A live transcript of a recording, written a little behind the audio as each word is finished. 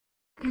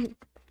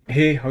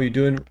Hey, how you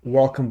doing?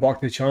 Welcome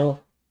back to the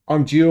channel.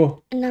 I'm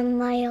Geo. And I'm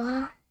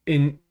Myla.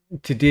 In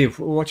today,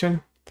 we're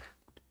watching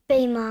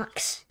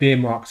Baymax.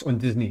 Baymax on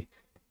Disney.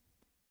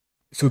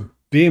 So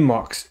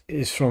Baymax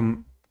is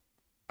from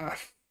a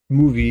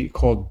movie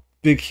called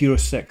Big Hero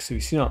 6. Have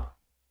you seen that?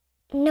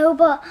 No,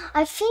 but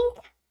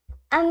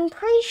I'm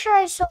pretty sure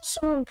I saw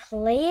someone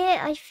play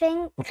it, I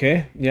think.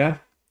 Okay, yeah.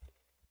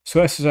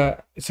 So this is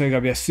it's gonna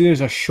be a series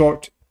of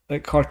short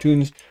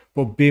cartoons.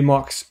 But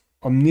Baymax,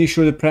 I'm not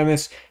sure the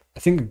premise. I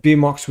think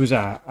Baymax was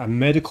a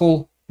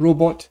medical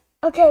robot.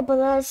 Okay, but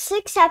there's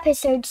 6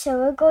 episodes, so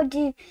we'll go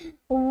do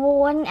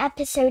 1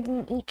 episode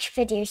in each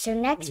video. So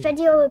next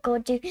video we'll go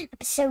do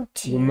episode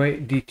 2. We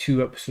might do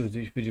 2 episodes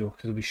of each video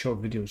because it'll be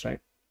short videos, right?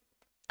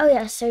 Oh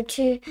yeah, so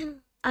 2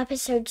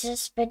 episodes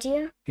this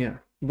video. Yeah,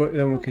 but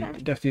then we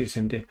could definitely do it the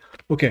same day.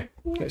 Okay,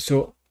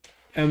 so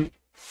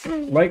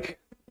like,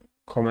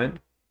 comment,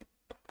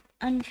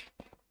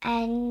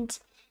 and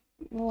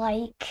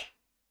like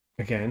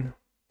again,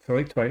 so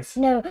like twice.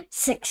 No,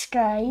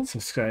 subscribe.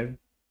 Subscribe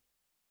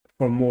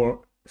for more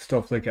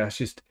stuff like that.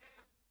 Just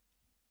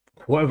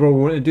whatever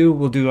we want to do,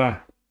 we'll do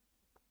a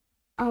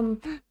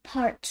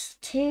part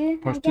 2.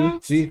 part 2,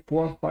 3,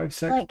 4, 5,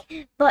 6.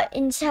 But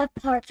instead of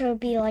parts, it would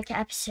be like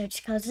episodes,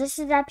 because this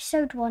is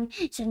episode 1,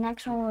 so the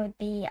next one would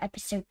be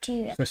episode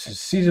 2. So this is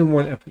season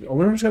 1. I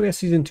wonder if it's gonna be a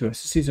season 2.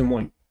 This is season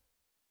 1.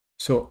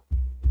 So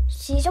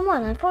season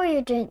 1. I thought you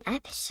were doing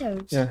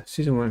episodes. yeah,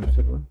 season 1,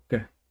 episode 1.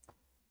 Okay.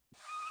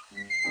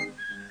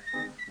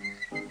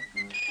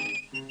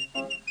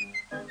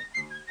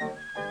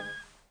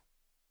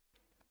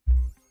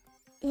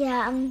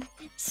 Yeah, I'm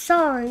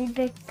sorry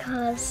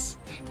because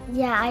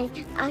I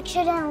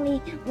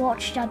accidentally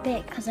watched a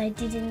bit because I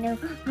didn't know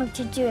how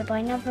to do it, but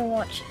I never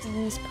watched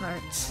these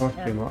parts. Oh, So.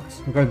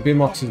 Baymax. Because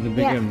Baymax is the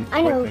big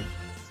I know. white thing.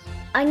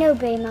 I know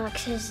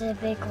Baymax is the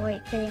big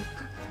white thing.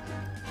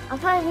 I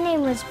thought his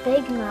name was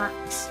Big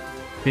Max.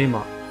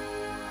 Baymax.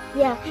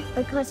 Yeah,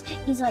 because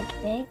he's like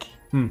big.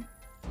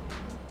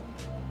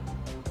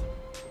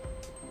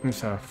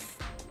 It's a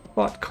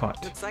butt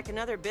cut. Looks like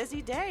another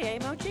busy day,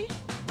 eh, Mochi?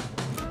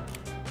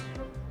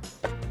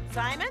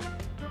 Simon?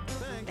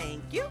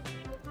 Thank you.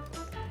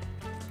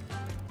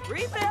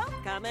 Refill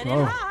coming in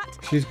Oh, hot.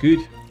 she's good.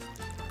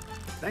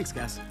 Thanks,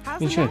 guys.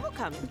 How's You the should. novel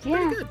coming?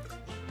 Yeah. Good.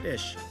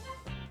 Ish.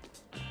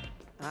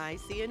 I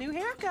see a new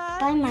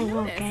haircut. I might You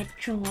not noticed. get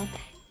job.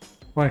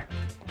 Why?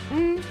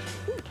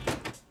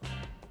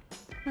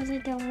 Because I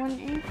don't want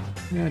to.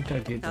 Yeah, I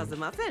did. How's the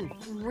muffin?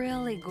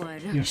 Really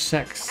good. You're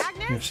 6.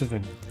 Agnes? You're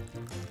 7.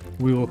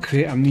 We will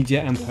create a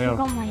media I empire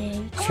forgot my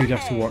age. straight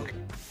after work.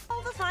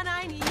 All the fun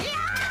I need.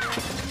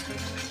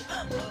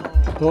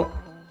 Oh,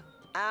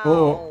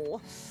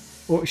 Ow.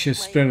 oh, she's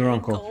My sprained her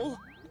ankle.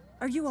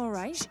 Are you all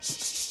right?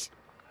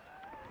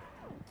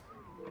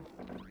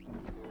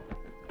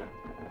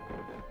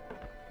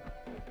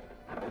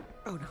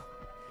 Oh no,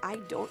 I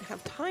don't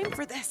have time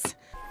for this.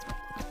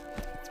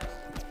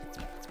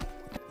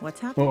 What's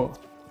happening? Oh,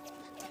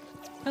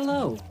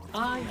 Hello,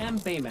 I am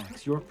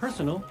Baymax, your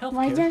personal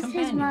Why healthcare does his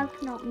companion.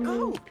 mouth not Oh,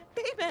 move?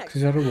 Baymax.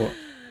 she's a robot.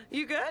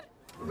 You good?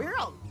 We're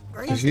all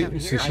great So down she- here.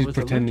 so I she's was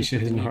pretending allergic she to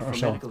the hasn't need hurt for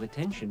herself. medical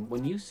attention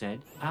when you said,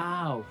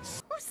 "Ow."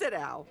 Who said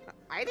ow?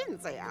 I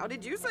didn't say ow.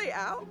 Did you say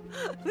ow?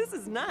 This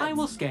is nuts. I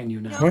will scan you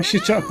now. Why is she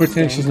trying to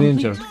pretend she's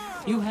injured?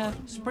 You have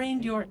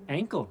sprained your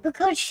ankle.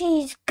 Because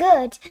she's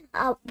good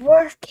at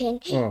working,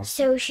 Oh.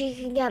 so she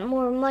can get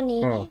more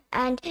money, Oh.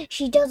 and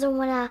she doesn't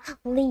want to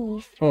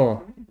leave.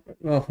 Oh,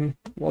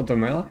 well done,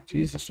 Myla.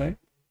 Jesus, right?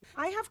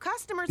 I have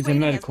customers He's a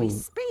waiting medical as we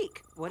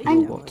speak. What are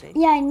you downloading?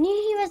 Yeah, I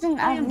knew he wasn't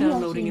I a am real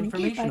downloading human,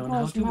 information but on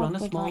how his to run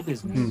mouth a would small like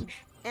business. move.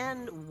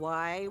 And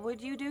why would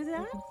you do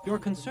that? Your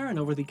concern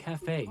over the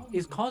cafe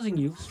is causing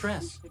you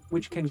stress,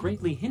 which can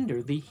greatly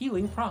hinder the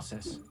healing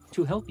process.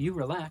 To help you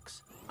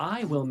relax,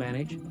 I will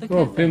manage the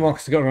Oh, cafe. Baymax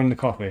has got to run the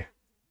coffee.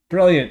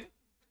 Brilliant.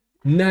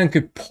 Nothing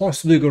could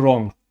possibly go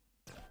wrong.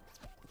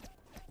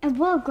 It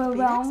will go Baymax,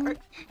 wrong Are you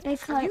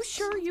because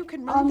sure you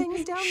can run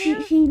things down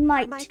there? he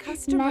might My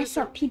customers mess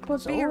up are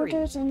people's very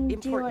orders and do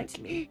important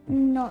to me. like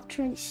not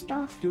right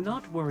stuff. Do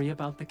not worry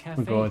about the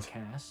cafe, God.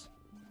 Cass.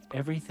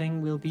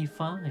 Everything will be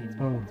fine.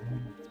 Oh,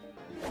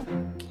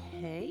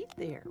 Okay,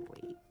 there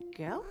we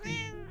go.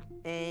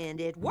 And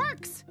it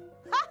works!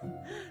 Ha!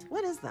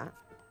 What is that?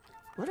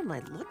 What am I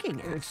looking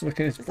at? it's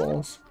looking at his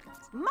balls.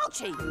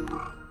 Mochi!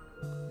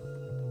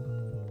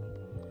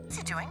 What's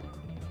he doing?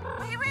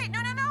 Wait,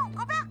 no,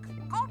 go back!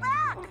 Go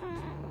back!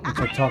 It's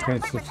like talking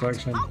its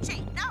reflection.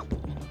 Mochi, no!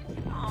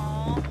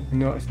 Aw.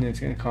 No, it's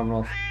getting the camera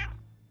off.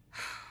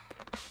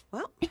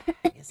 Well,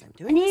 I guess I'm I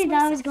doing this knew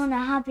that was myself. going to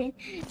happen.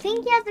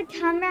 Think he has a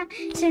camera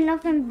so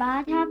nothing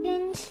bad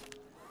happens?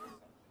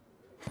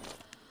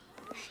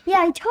 Yeah,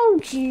 I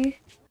told you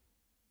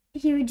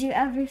he would do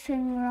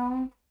everything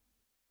wrong.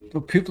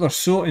 But people are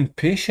so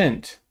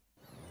impatient.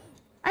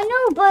 I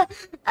know,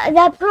 but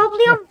they're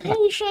probably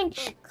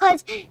impatient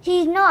because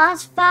he's not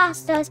as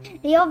fast as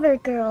the other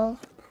girl.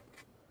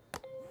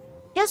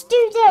 Just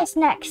do this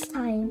next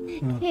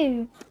time,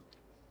 too.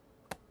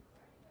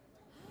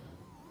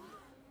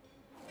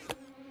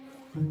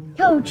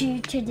 Told you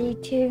to do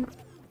too.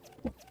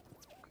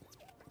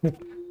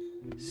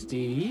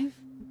 Steve?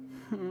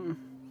 Come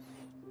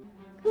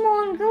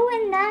on, go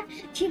in there.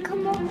 If you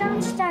can walk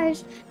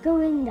downstairs, go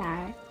in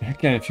there.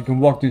 Again, if you can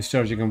walk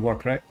downstairs, you can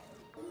work, right?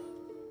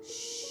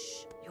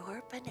 Shh,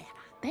 your banana.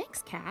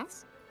 Thanks,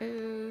 Cass.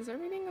 Is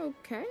everything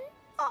okay?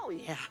 Oh,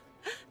 yeah.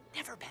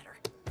 Never better.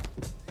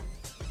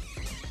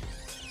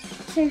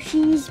 So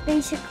she's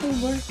basically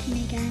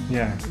working again.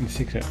 Yeah, in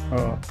secret.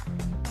 Uh-oh.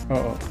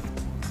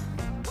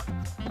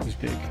 It was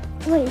big.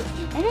 Wait,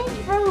 and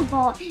this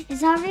robot,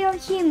 is that real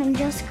human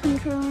just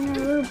controlling a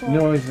robot?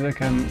 No, it's like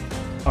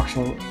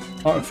actual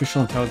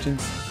artificial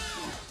intelligence.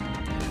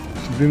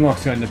 So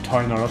Baymax got in the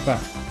toy now, up there.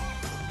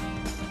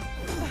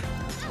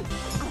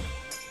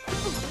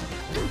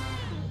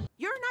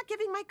 You're not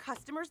giving my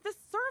customers the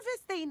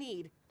service they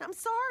need. I'm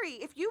sorry.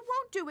 If you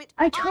won't do it,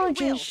 I told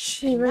you will.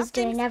 she was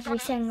doing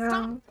Nothing's gonna everything stop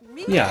wrong.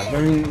 me. Yeah, but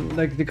I mean,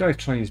 like, the guy's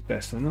trying his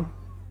best, I know?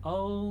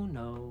 Oh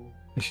no.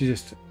 And she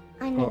just...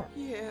 I know.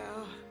 Yeah.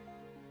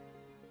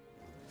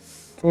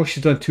 Oh,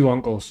 she's done 2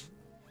 uncles.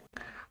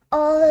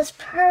 All this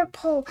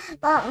purple,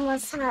 that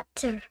must have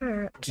to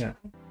hurt. Yeah.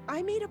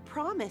 I made a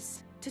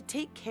promise to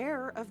take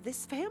care of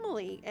this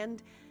family,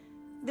 and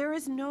there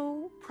is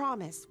no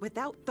promise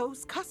without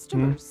those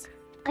customers.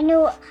 I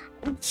know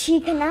she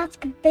can ask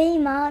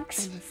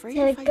Baymax I'm afraid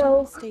to if I go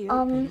don't stay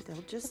open,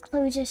 they'll just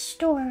close a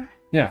store.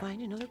 Yeah.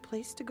 find another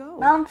place to go.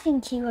 I don't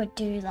think he would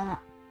do that.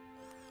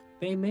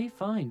 They may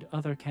find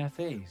other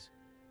cafes,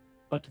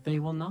 but they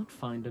will not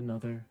find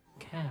another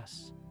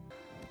Cass.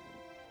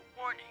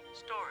 Warning,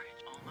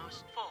 storage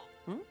almost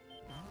full.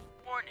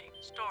 Warning,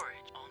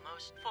 storage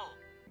almost full.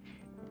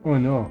 Oh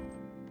no.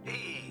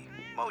 Hey,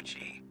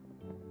 Mochi.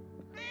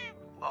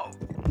 Whoa,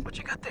 what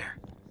you got there?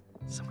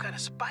 Some kind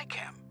of spy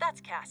cam.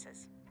 That's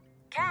Cass's.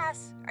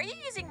 Cass, are you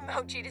using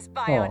Mochi to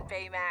spy Oh. on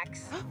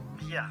Baymax?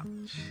 Yeah,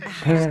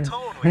 she's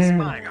totally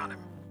spying on him.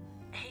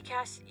 Hey,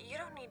 Cass, you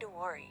don't need to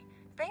worry.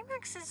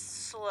 Baymax is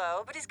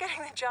slow, but he's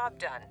getting the job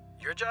done.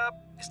 Your job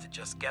is to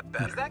just get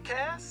better. Is that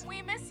Cass?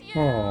 We miss you.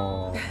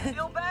 Oh.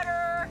 Feel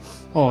better.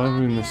 Oh,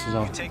 everyone misses You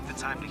out. take the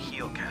time to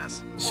heal,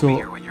 Cass. We'll So, be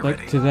here when you're like,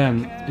 ready. to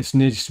them, it's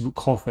not just about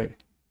coffee.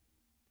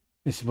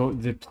 It's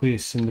about the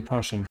place and the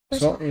person.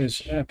 So that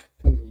was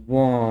episode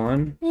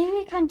 1. Maybe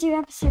we can do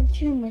episode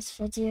 2 in this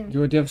video. You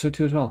want to do episode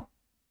 2 as well?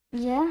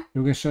 Yeah?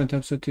 You're going to start into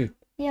episode 2.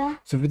 Yeah.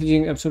 So if we're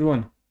doing episode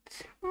 1.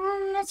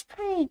 That's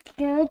pretty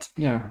good.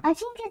 Yeah. I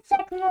think the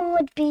second one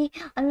would be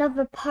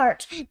another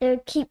part. They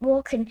would keep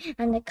walking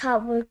and the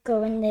cat would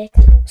go in the...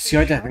 See,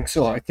 I don't think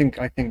so. I think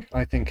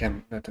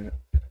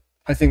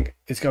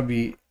it's got to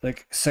be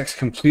like 6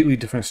 completely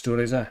different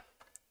stories,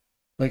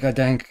 Like, I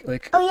think,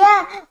 like... Oh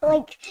yeah,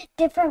 like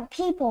different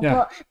people, Yeah.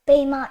 but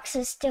Baymax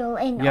is still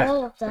in Yeah,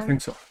 all of them. I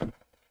think so.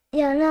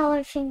 Yeah, no,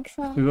 I think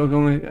so. We will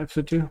go with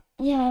episode 2?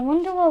 Yeah, I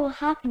wonder what will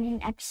happen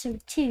in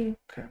episode 2.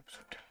 Okay,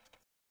 episode 2.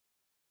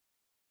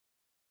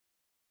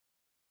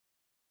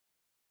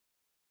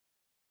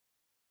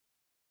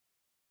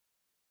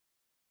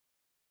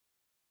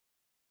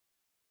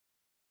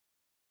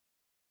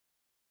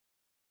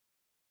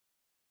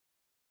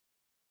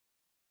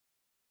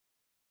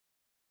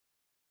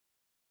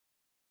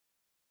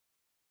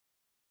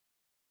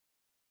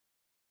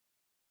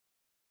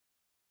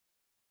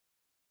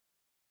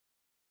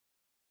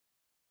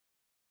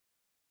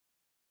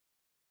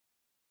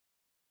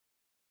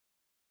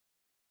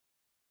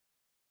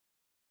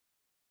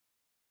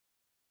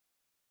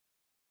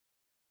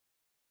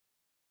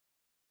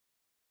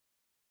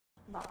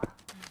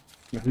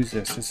 Now, who's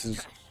this? This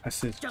is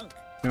Junk.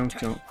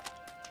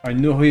 I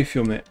know how you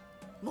feel, mate.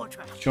 More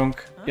trash.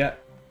 Junk. Yeah.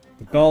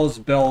 Bells.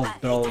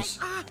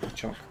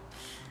 Junk.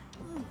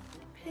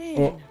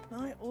 Oh,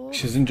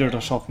 she's injured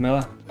herself,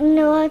 Myla.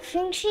 No, I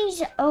think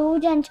she's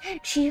old and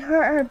she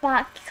hurt her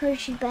back because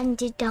she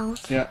bended down.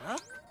 Yeah.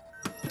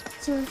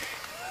 So,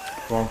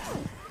 Well,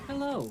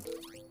 Hello.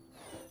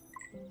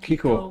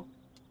 Kiko.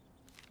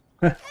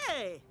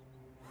 Hey,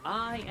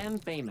 I am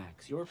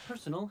Baymax, your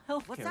personal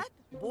health what's care.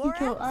 that?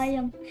 Kiko, I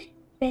am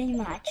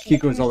Baymax.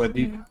 Kiko's all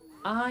deep.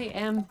 I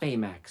am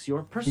Baymax,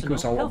 your personal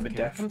Kiko's all over healthcare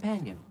deaf.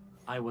 companion.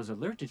 I was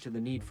alerted to the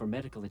need for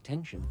medical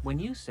attention when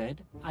you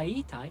said,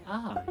 Aitai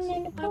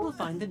Ahas. I will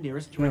find the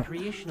nearest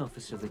recreational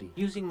facility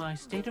using my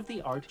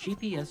state-of-the-art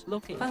GPS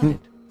locator.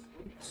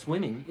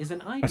 Swimming is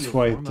an ideal That's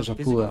why form there's of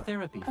a pool physical there.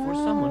 therapy for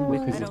someone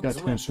with Because it's got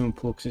medical to be in a swimming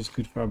pool because it's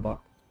good for our back.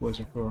 What's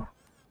it for?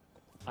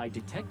 I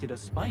detected a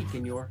spike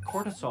in your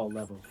cortisol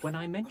level when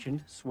I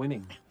mentioned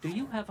swimming. Do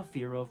you have a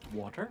fear of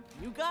water?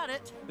 You got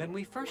it. Then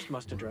we first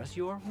must address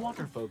your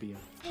water phobia.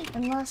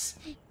 Unless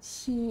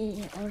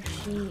he or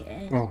she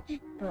is. Oh.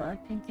 But I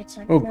think it's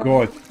like. Oh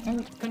god.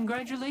 And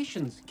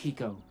Congratulations,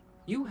 Kiko.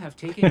 You have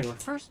taken your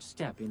first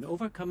step in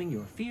overcoming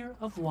your fear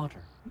of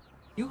water.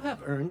 You have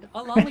earned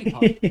a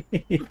lollipop.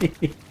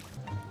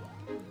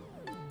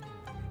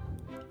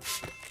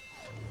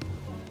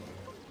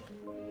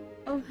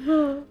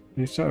 oh,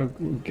 You sort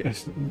of get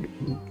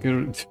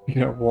her to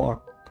figure out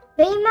water.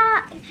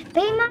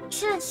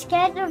 Baymax is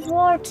scared of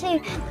war too,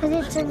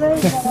 because it's a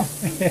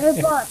robot.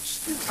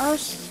 Robots are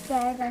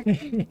scared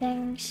of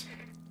things.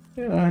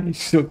 Yeah,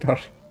 he's so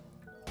dark.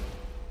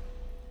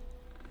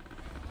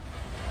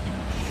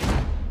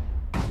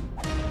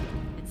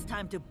 It's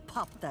time to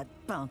pop that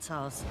bounce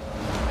house.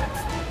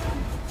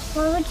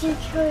 Why would you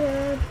kill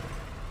her?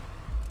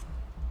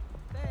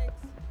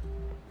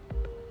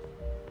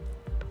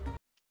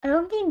 I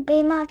don't think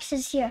Baymax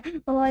is here.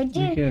 Oh, I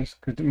do. Yes,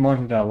 because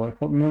Martin that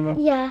lollipop, remember?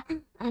 Yeah,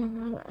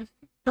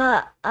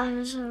 but I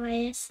was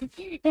always.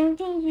 I don't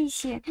think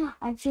he's here.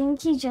 I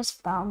think he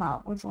just found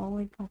out with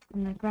lollipop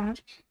on the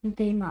ground, and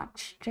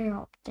Baymax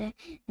dropped it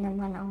and then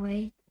went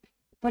away.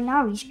 But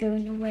now he's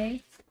going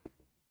away.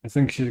 I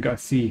think she's got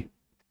to see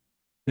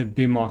that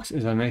Baymax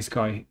is a nice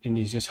guy and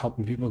he's just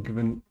helping people,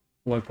 giving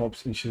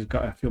lollipops, and she's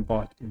got to feel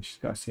bad and she's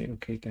got to say,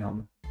 okay, can help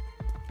me.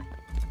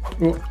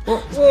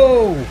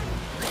 Whoa!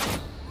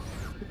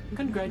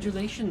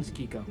 Congratulations,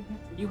 Kiko.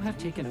 You have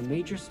taken a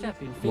major step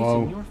in facing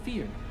Wow. your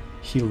fear.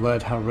 He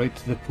led her right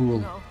to the pool.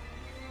 No.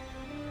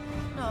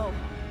 No.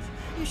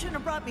 You shouldn't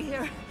have brought me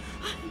here.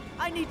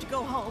 I need to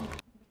go home.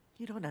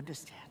 You don't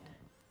understand.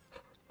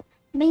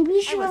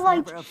 Maybe she was was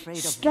like never afraid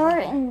of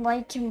starting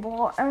liking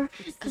water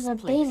because of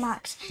place.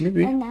 Baymax,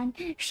 Maybe. and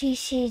then she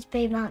sees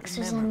Baymax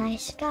as a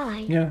nice guy.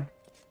 Yeah.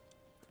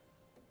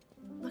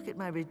 Look at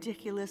my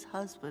ridiculous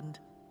husband.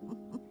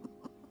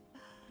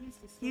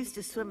 He used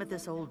to swim at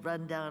this old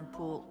rundown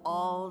pool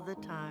all the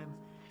time,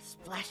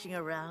 splashing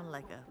around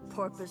like a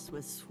porpoise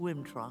with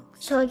swim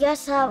trunks. So I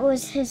guess that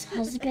was his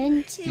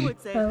husband. He would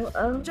say,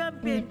 Photo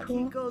 "Jump in the in,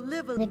 pool. Kiko,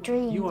 live a The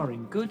dream. You are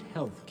in good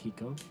health,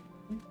 Kiko.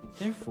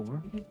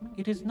 Therefore,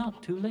 it is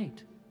not too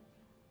late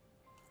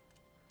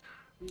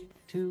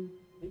to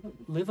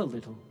live a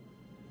little.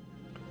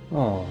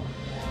 Oh,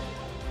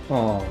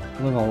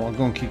 live on,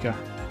 go on, Kika.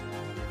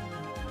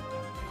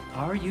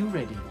 Are you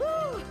ready?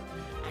 Woo!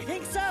 I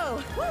think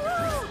so.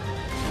 Woo-hoo!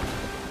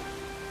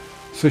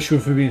 So she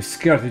went from being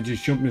scared to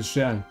just jumping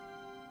straight in.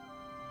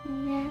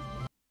 Yeah.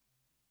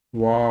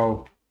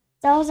 Wow.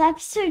 That was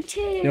episode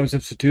 2. That was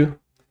episode 2.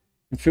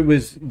 If it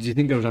was, do you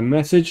think there was a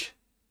message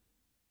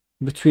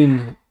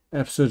between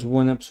episodes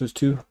 1 and episodes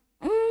 2?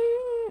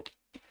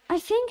 I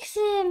think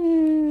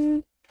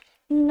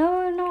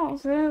no,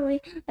 not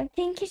really. I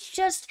think it's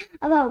just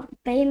about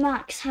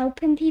Baymax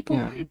helping people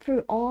Yeah.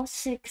 through all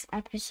 6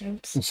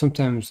 episodes. And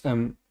sometimes,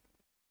 I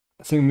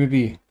think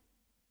maybe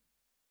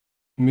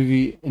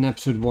in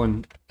episode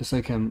 1, it's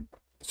like,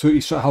 so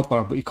you try to help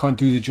her, but you can't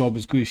do the job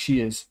as good as she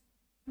is.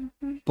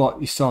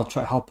 But you still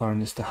try to help her,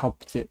 and it's the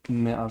help that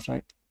matters,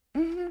 right?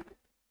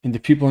 And the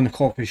people in the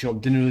coffee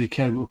shop didn't really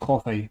care about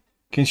coffee.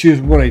 And she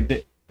was worried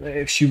that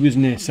if she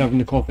wasn't serving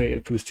the coffee, if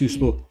it was too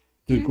slow,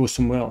 they would go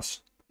somewhere else.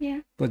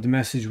 Yeah. But the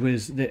message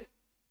was that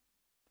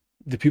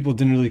the people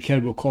didn't really care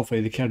about coffee,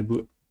 they cared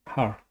about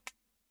her,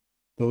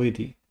 the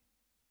lady.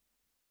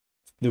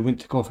 They went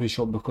to the coffee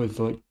shop because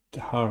they liked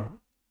her,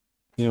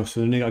 so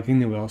they're not getting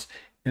anywhere else.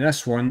 In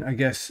this one, I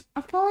guess.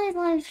 I thought they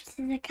loved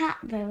the cat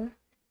though.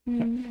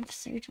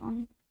 Episode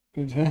 1.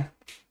 Huh?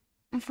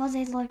 I thought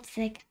they loved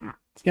the cat.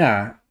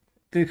 Yeah,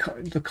 the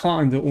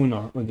cat and the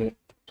owner of the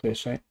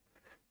place, right?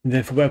 And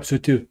then for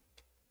episode 2,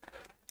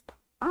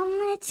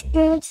 It's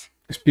good.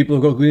 if people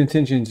have got good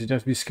intentions, you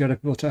have to be scared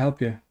of people to help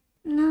you.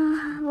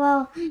 No,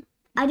 well,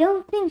 I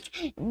don't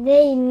think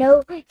they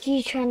know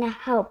he's trying to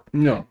help,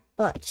 No,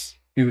 but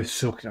he was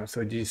soaking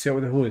outside. Did you see it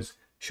with the hose?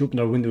 She opened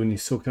her window and he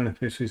soaked down her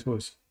face with his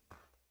hose.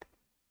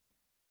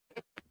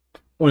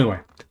 Anyway,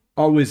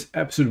 always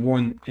episode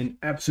 1 and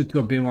episode 2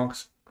 of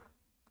Baymax.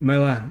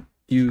 Myla,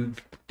 you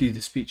do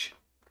the speech.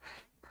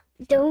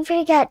 don't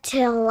forget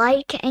to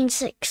like and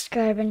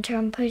subscribe and turn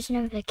on post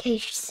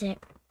notifications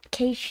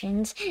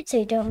so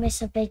you don't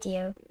miss a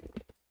video.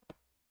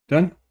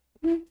 Done?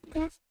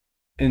 Yes.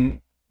 And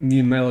me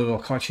and Myla will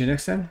catch you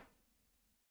next time.